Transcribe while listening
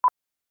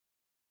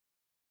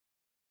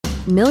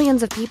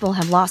Millions of people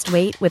have lost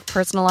weight with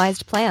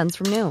personalized plans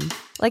from Noom.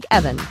 Like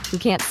Evan, who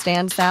can't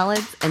stand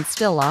salads and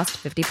still lost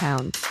 50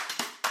 pounds.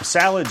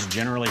 Salads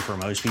generally for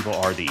most people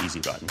are the easy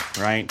button,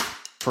 right?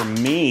 For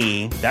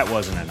me, that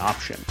wasn't an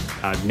option.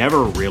 I never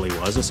really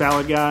was a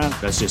salad guy.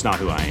 That's just not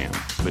who I am.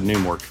 But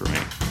Noom worked for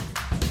me.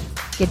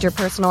 Get your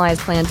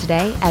personalized plan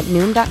today at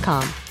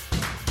Noom.com.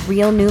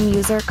 Real Noom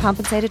user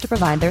compensated to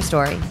provide their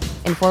story.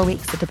 In 4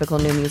 weeks, the typical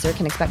Noom user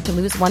can expect to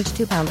lose 1 to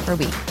 2 pounds per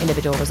week.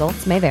 Individual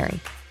results may vary.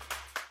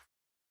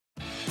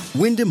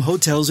 Wyndham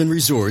Hotels and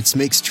Resorts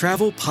makes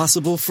travel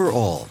possible for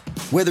all.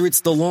 Whether it's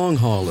the long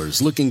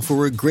haulers looking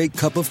for a great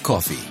cup of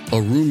coffee,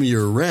 a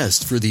roomier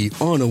rest for the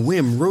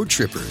on-a-whim road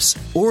trippers,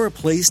 or a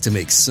place to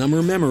make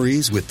summer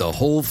memories with the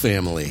whole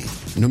family.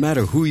 No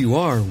matter who you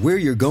are, where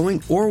you're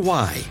going, or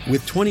why,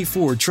 with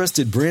 24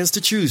 trusted brands to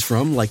choose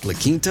from like La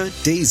Quinta,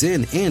 Days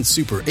Inn, and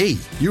Super 8,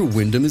 your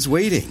Wyndham is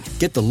waiting.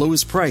 Get the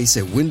lowest price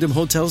at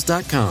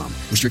WyndhamHotels.com.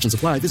 Restrictions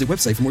apply. Visit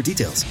website for more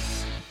details.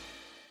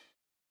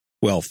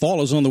 Well,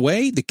 fall is on the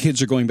way. The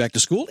kids are going back to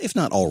school, if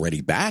not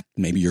already back.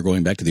 Maybe you're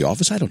going back to the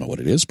office. I don't know what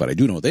it is, but I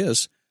do know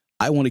this.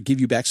 I want to give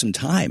you back some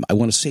time. I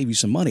want to save you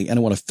some money, and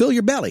I want to fill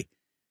your belly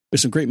with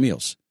some great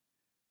meals.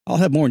 I'll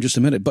have more in just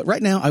a minute, but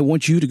right now I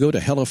want you to go to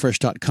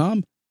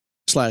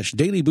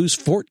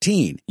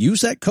HelloFresh.com/DailyBoost14.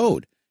 Use that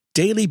code,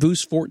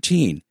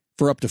 DailyBoost14,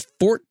 for up to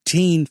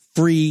 14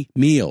 free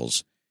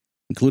meals,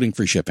 including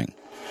free shipping.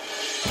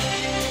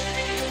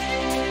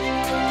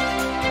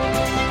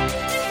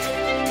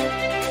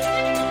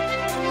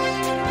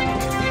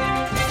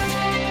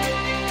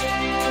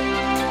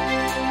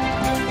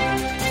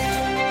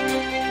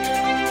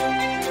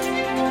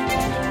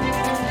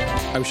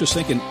 I was just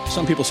thinking,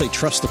 some people say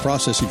trust the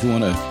process if you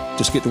want to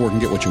just get to work and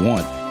get what you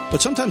want.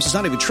 But sometimes it's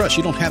not even trust.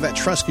 You don't have that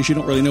trust because you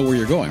don't really know where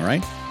you're going,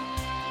 right?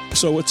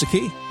 So what's the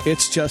key?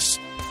 It's just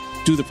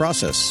do the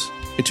process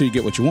until you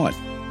get what you want.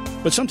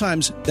 But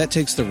sometimes that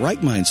takes the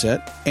right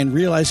mindset and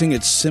realizing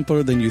it's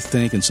simpler than you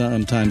think. And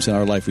sometimes in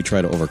our life we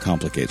try to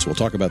overcomplicate. So we'll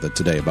talk about that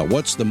today, about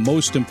what's the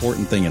most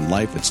important thing in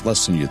life. It's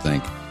less than you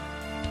think.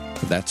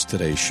 That's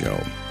today's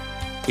show.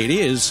 It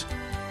is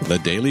the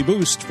Daily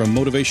Boost from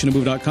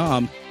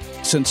MotivationToMove.com.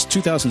 Since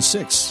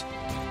 2006,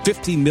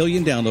 50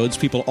 million downloads,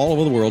 people all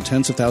over the world,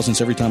 tens of thousands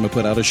every time I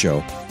put out a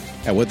show.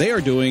 And what they are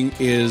doing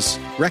is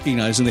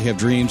recognizing they have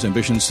dreams,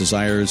 ambitions,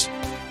 desires,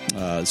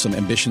 some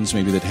ambitions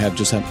maybe that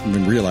haven't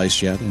been realized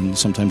yet, and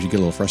sometimes you get a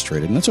little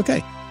frustrated, and that's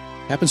okay.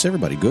 Happens to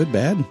everybody, good,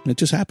 bad, it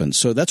just happens.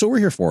 So that's what we're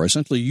here for.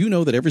 Essentially, you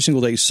know that every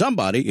single day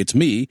somebody, it's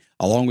me,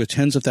 along with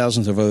tens of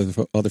thousands of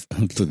other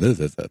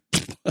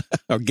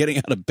are getting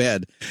out of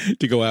bed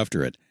to go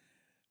after it.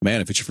 Man,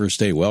 if it's your first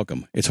day,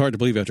 welcome. It's hard to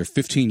believe after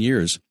 15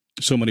 years,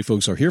 so many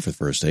folks are here for the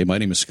first day. My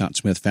name is Scott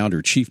Smith,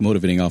 founder, chief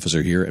motivating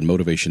officer here at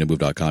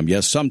MotivationToMove.com.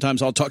 Yes,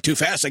 sometimes I'll talk too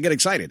fast. I get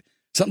excited.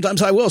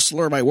 Sometimes I will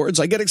slur my words.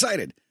 I get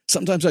excited.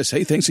 Sometimes I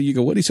say things and you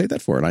go, what do you say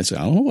that for? And I say,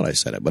 I don't know what I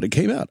said it, but it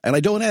came out. And I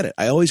don't edit.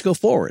 I always go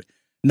forward.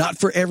 Not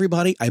for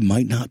everybody. I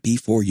might not be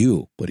for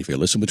you. But if you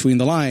listen between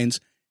the lines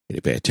and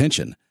you pay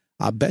attention,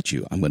 I bet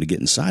you I'm going to get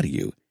inside of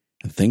you.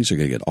 And things are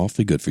going to get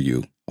awfully good for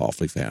you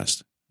awfully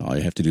fast. All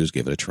you have to do is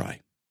give it a try.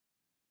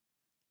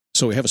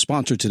 So we have a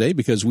sponsor today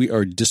because we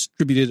are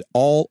distributed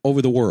all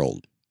over the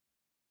world.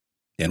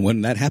 And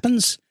when that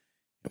happens,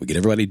 we get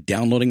everybody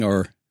downloading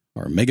our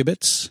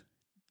megabits,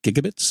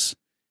 gigabits.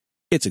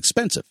 It's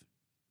expensive.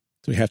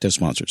 So we have to have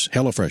sponsors.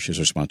 HelloFresh is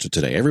our sponsor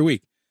today. Every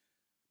week,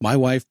 my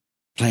wife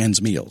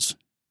plans meals.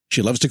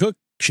 She loves to cook.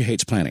 She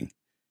hates planning.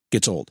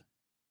 Gets old.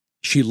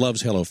 She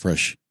loves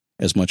HelloFresh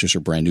as much as her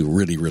brand new,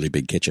 really, really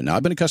big kitchen. Now,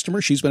 I've been a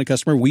customer. She's been a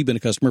customer. We've been a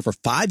customer for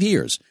 5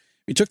 years.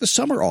 We took the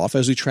summer off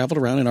as we traveled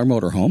around in our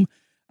motorhome.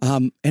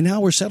 And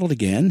now we're settled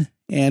again,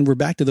 and we're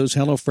back to those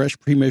HelloFresh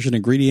pre-measured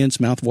ingredients,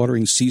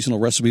 mouth-watering seasonal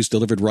recipes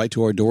delivered right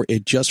to our door.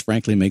 It just,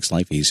 frankly, makes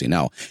life easy.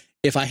 Now,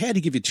 if I had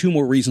to give you 2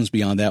 more reasons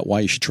beyond that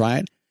why you should try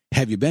it,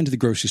 have you been to the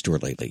grocery store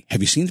lately?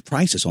 Have you seen the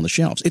prices on the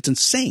shelves? It's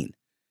insane.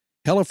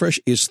 HelloFresh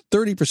is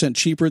 30%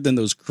 cheaper than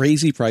those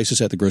crazy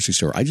prices at the grocery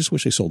store. I just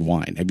wish they sold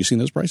wine. Have you seen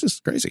those prices? It's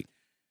crazy.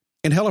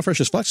 And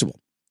HelloFresh is flexible.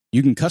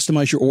 You can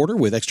customize your order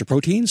with extra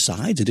protein,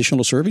 sides,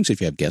 additional servings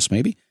if you have guests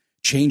maybe.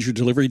 Change your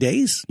delivery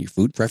days, your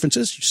food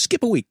preferences. You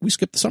skip a week. We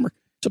skip the summer.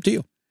 It's up to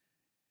you.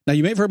 Now,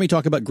 you may have heard me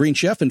talk about Green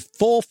Chef, and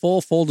full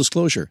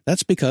disclosure.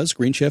 That's because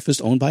Green Chef is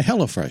owned by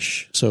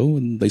HelloFresh. So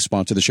they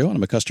sponsor the show, and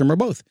I'm a customer of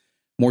both.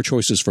 More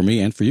choices for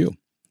me and for you.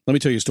 Let me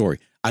tell you a story.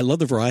 I love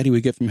the variety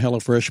we get from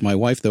HelloFresh. My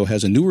wife, though,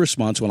 has a new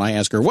response when I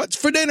ask her, what's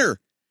for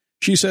dinner?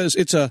 She says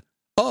it's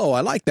oh,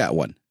 I like that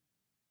one.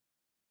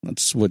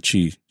 That's what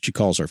she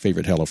calls our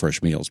favorite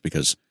HelloFresh meals,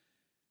 because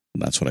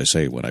that's what I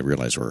say when I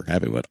realize we're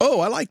having one. Oh,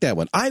 I like that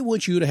one. I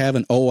want you to have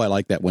an oh, I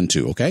like that one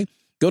too, okay?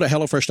 Go to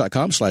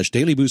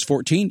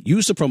HelloFresh.com/DailyBoost14.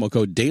 Use the promo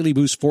code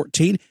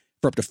DailyBoost14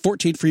 for up to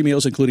 14 free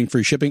meals, including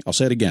free shipping. I'll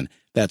say it again.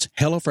 That's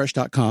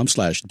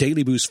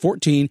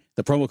HelloFresh.com/DailyBoost14.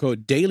 The promo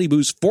code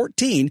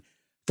DailyBoost14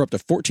 for up to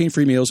 14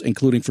 free meals,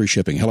 including free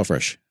shipping.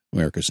 HelloFresh,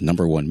 America's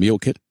 #1 meal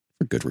kit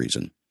for good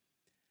reason.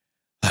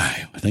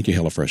 Thank you,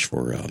 HelloFresh,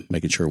 for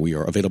making sure we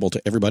are available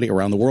to everybody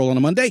around the world on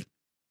a Monday.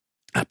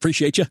 I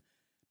appreciate you.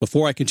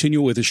 before I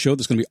continue with this show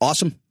that's going to be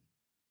awesome,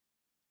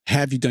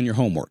 have you done your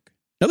homework?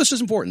 Now, this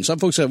is important. Some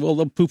folks say, well,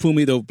 they'll poo-poo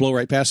me, they'll blow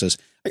right past this.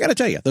 I got to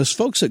tell you, those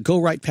folks that go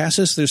right past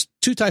this, there's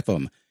two types of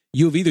them.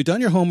 You've either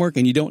done your homework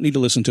and you don't need to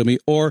listen to me,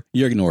 or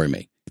you're ignoring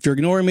me. If you're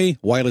ignoring me,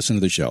 why listen to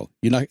the show?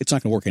 It's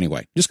not going to work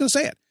anyway. I'm just going to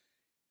say it.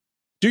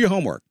 Do your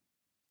homework.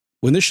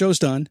 When this show's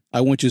done,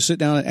 I want you to sit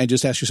down and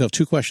just ask yourself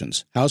two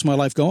questions. How's my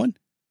life going?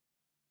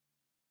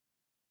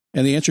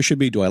 And the answer should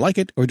be, do I like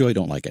it or do I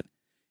don't like it?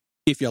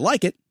 If you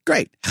like it,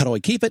 great. How do I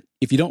keep it?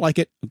 If you don't like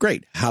it,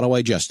 great. How do I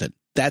adjust it?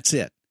 That's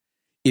it.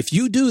 If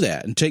you do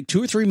that and take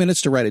 2 or 3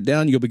 minutes to write it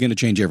down, you'll begin to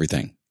change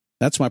everything.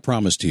 That's my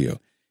promise to you.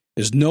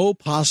 There's no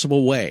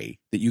possible way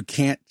that you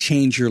can't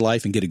change your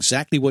life and get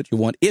exactly what you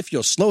want if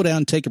you'll slow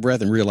down, take a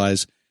breath, and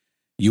realize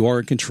you are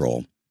in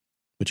control.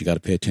 But you got to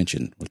pay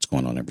attention to what's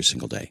going on every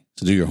single day.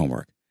 So do your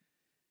homework.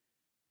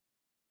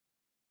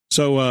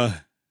 So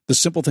the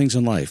simple things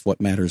in life,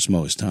 what matters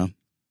most, huh?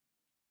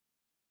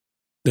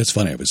 That's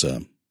funny.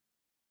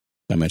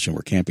 I mentioned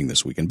we're camping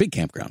this weekend, big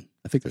campground.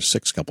 I think there's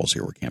 6 couples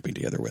here we're camping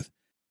together with.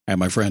 And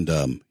my friend,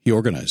 he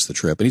organized the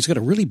trip, and he's got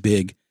a really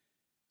big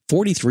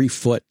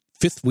 43-foot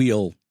fifth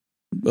wheel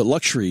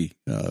luxury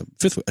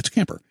it's a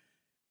camper,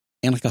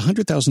 and like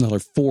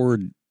 $100,000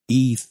 Ford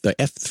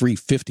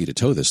F-350 to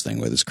tow this thing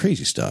with. It's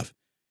crazy stuff.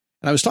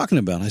 And I was talking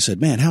about it, I said,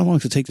 man, how long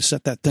does it take to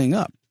set that thing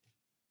up?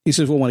 He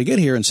says, well, when I get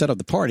here and set up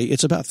the party,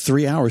 it's about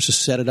 3 hours to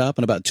set it up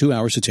and about 2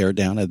 hours to tear it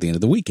down at the end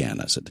of the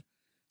weekend. I said,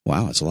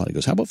 wow, that's a lot. He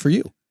goes, how about for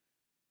you?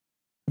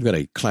 I've got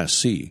a Class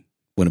C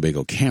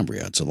Winnebago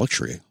Cambria. It's a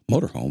luxury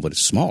motorhome, but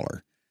it's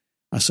smaller.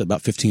 I said,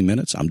 about 15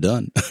 minutes, I'm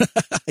done.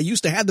 I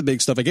used to have the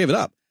big stuff. I gave it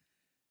up.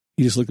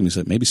 He just looked at me and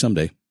said, maybe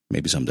someday,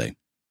 maybe someday.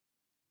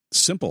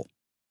 Simple.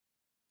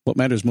 What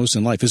matters most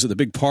in life? Is it the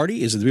big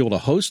party? Is it to be able to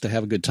host, to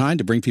have a good time,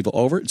 to bring people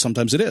over?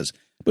 Sometimes it is,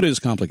 but it is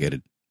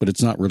complicated. But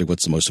it's not really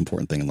what's the most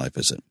important thing in life,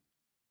 is it?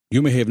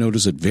 You may have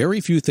noticed that very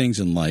few things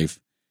in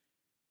life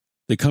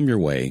that come your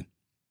way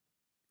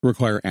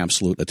require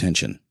absolute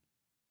attention.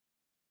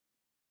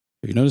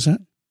 Have you noticed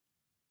that?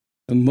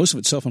 And most of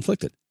it's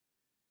self-inflicted.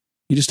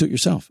 You just do it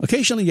yourself.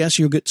 Occasionally, yes,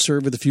 you'll get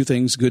served with a few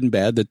things, good and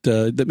bad,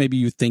 that maybe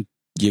you think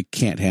you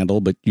can't handle,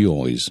 but you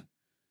always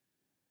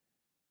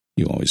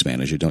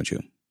manage it, don't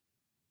you?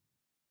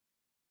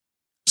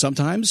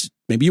 Sometimes,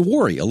 maybe you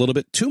worry a little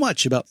bit too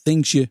much about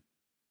things you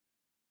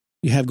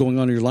have going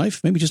on in your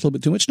life, maybe just a little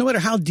bit too much. No matter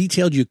how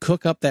detailed you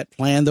cook up that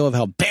plan, though, of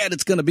how bad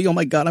it's going to be, oh,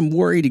 my God, I'm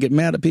worried. You get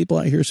mad at people.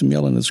 I hear some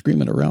yelling and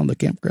screaming around the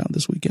campground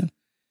this weekend.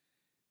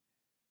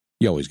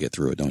 You always get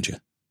through it, don't you?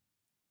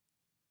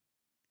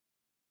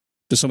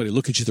 Does somebody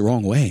look at you the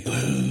wrong way?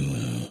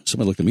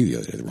 Somebody looked at me the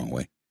other day the wrong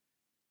way.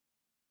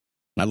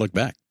 And I looked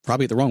back,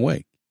 probably the wrong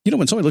way. You know,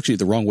 when somebody looks at you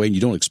the wrong way and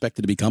you don't expect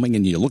it to be coming,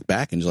 and you look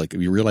back and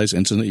you realize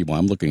instantly, well,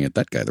 I'm looking at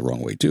that guy the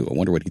wrong way, too. I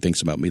wonder what he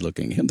thinks about me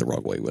looking at him the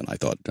wrong way when I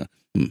thought,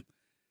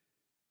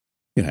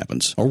 It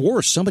happens. Or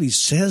worse, somebody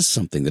says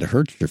something that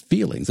hurts your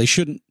feelings. You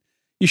shouldn't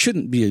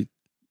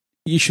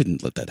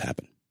let that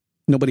happen.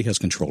 Nobody has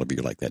control over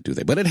you like that, do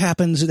they? But it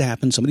happens. It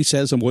happens. Somebody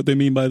says what they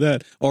mean by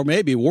that. Or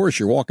maybe worse,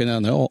 you're walking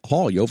down the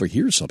hall, you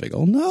overhear something.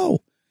 Oh, no.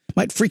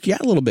 Might freak you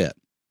out a little bit.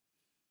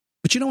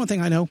 But you know one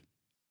thing I know?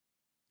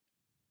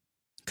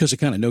 Because I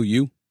kind of know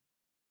you.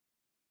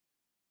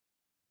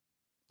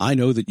 I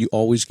know that you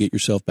always get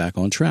yourself back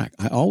on track.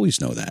 I always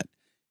know that.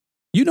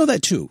 You know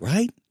that too,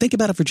 right? Think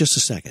about it for just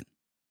a second.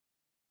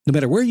 No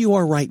matter where you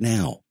are right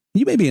now,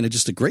 you may be in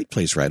just a great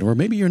place, right? Or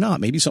maybe you're not.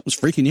 Maybe something's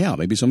freaking you out.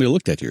 Maybe somebody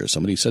looked at you or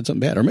somebody said something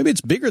bad. Or maybe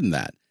it's bigger than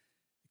that.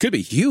 It could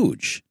be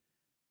huge.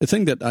 The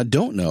thing that I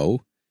don't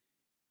know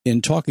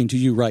in talking to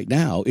you right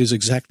now is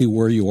exactly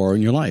where you are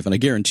in your life. And I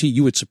guarantee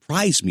you would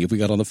surprise me if we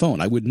got on the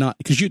phone. I would not,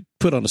 because you'd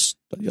put on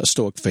a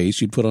stoic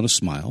face. You'd put on a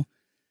smile.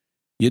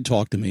 You'd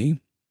talk to me.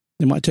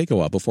 It might take a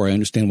while before I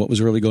understand what was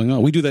really going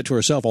on. We do that to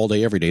ourselves all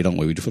day, every day, don't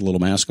we? We put a little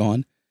mask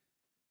on.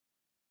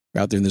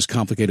 We're out there in this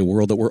complicated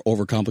world that we're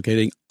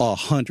overcomplicating,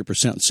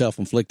 100%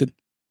 self-inflicted.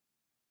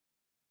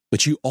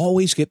 But you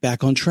always get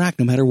back on track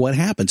no matter what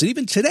happens. And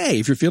even today,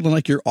 if you're feeling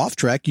like you're off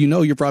track, you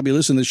know you're probably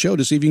listening to the show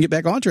to see if you can get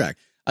back on track.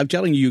 I'm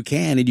telling you, you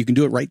can, and you can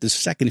do it right this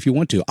second if you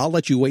want to. I'll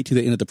let you wait to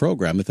the end of the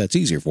program if that's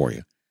easier for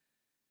you.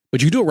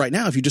 But you can do it right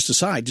now if you just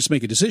decide, just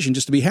make a decision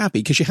just to be happy,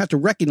 because you have to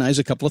recognize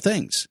a couple of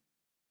things.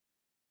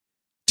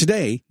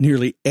 Today,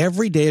 nearly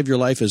every day of your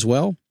life as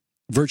well,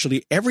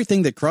 virtually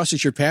everything that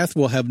crosses your path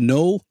will have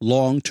no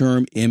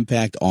long-term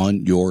impact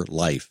on your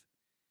life.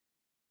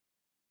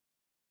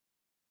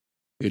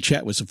 I had a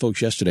chat with some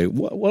folks yesterday.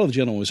 One of the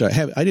gentlemen was,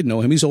 I didn't know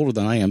him. He's older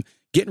than I am,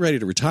 getting ready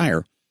to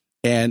retire.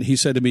 And he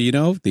said to me,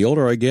 the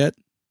older I get,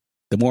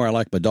 the more I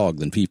like my dog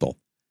than people.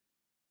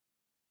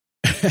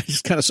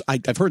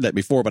 I've heard that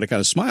before, but I kind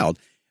of smiled.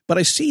 But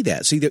I see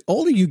that. See, the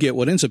older you get,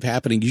 what ends up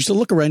happening, you just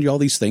look around you, all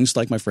these things,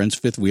 like my friend's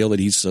fifth wheel, that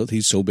he's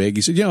so big.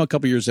 He said, a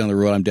couple years down the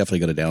road, I'm definitely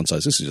going to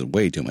downsize. This is just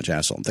way too much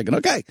hassle. I'm thinking,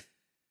 okay.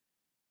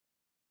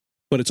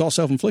 But it's all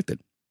self-inflicted.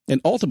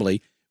 And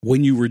ultimately,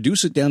 when you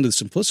reduce it down to the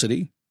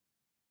simplicity,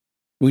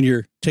 when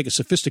you take a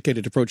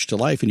sophisticated approach to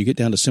life and you get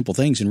down to simple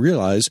things and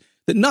realize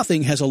that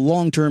nothing has a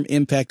long-term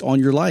impact on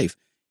your life.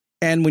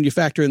 And when you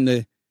factor in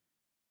the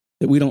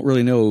that we don't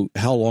really know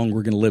how long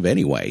we're going to live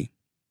anyway.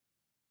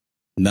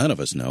 None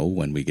of us know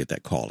when we get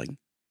that calling.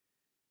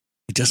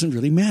 It doesn't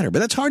really matter. But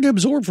that's hard to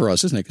absorb for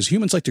us, isn't it? Because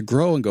humans like to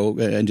grow and go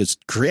and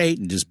just create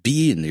and just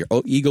be, and your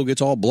ego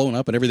gets all blown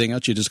up and everything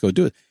else, you just go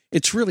do it.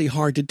 It's really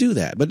hard to do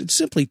that, but it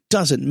simply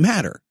doesn't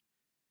matter.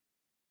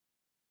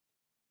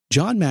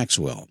 John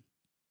Maxwell,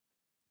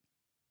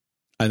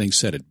 I think,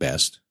 said it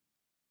best.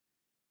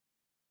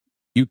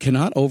 You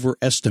cannot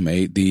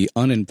overestimate the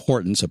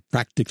unimportance of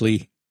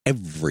practically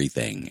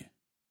everything.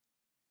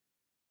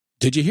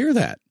 Did you hear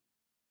that?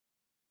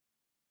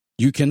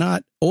 You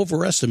cannot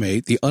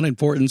overestimate the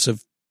unimportance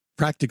of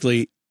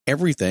practically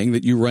everything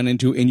that you run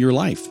into in your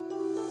life.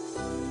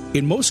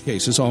 In most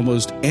cases,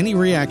 almost any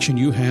reaction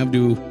you have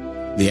to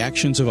the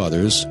actions of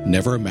others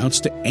never amounts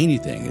to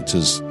anything. It's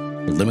just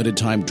limited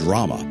time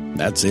drama.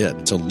 That's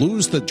it. So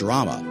lose the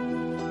drama.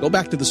 Go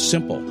back to the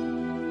simple.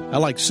 I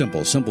like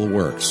simple. Simple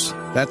works.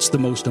 That's the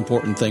most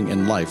important thing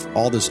in life.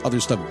 All this other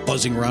stuff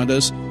buzzing around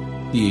us,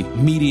 the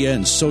media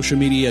and social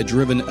media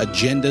driven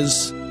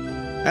agendas,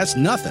 that's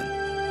nothing.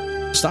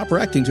 Stop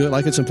reacting to it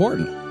like it's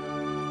important.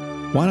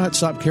 Why not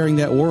stop carrying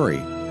that worry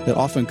that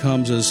often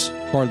comes as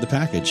part of the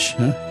package?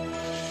 Huh?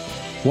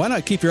 Why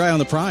not keep your eye on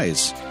the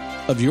prize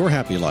of your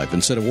happy life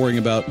instead of worrying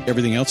about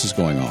everything else that's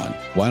going on?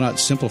 Why not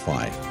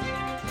simplify?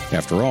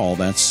 After all,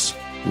 that's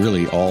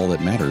really all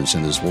that matters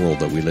in this world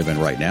that we live in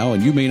right now.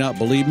 And you may not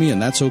believe me, and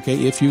that's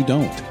okay if you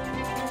don't.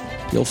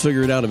 You'll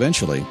figure it out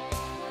eventually.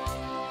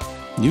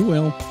 You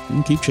will.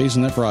 And keep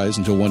chasing that prize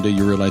until one day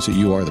you realize that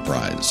you are the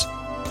prize.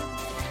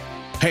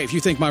 Hey, if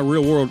you think my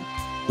real-world,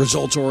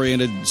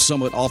 results-oriented,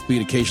 somewhat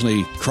offbeat,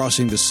 occasionally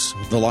crossing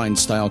the line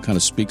style kind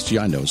of speaks to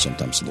you, I know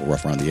sometimes it's a little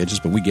rough around the edges,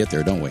 but we get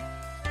there, don't we?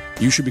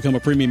 You should become a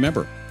premium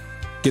member.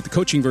 Get the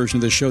coaching version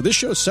of this show. This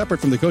show is separate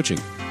from the coaching.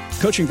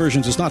 Coaching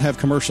version does not have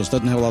commercials,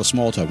 doesn't have a lot of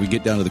small talk. We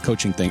get down to the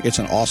coaching thing. It's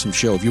an awesome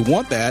show. If you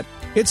want that,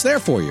 it's there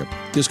for you.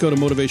 Just go to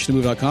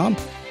motivationtomove.com.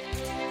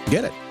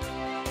 Get it.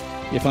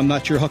 If I'm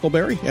not your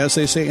Huckleberry, as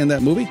they say in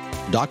that movie,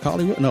 Doc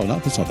Hollywood. No,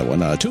 that's not that one.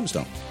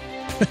 Tombstone.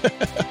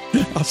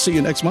 I'll see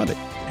you next Monday.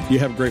 You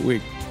have a great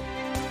week.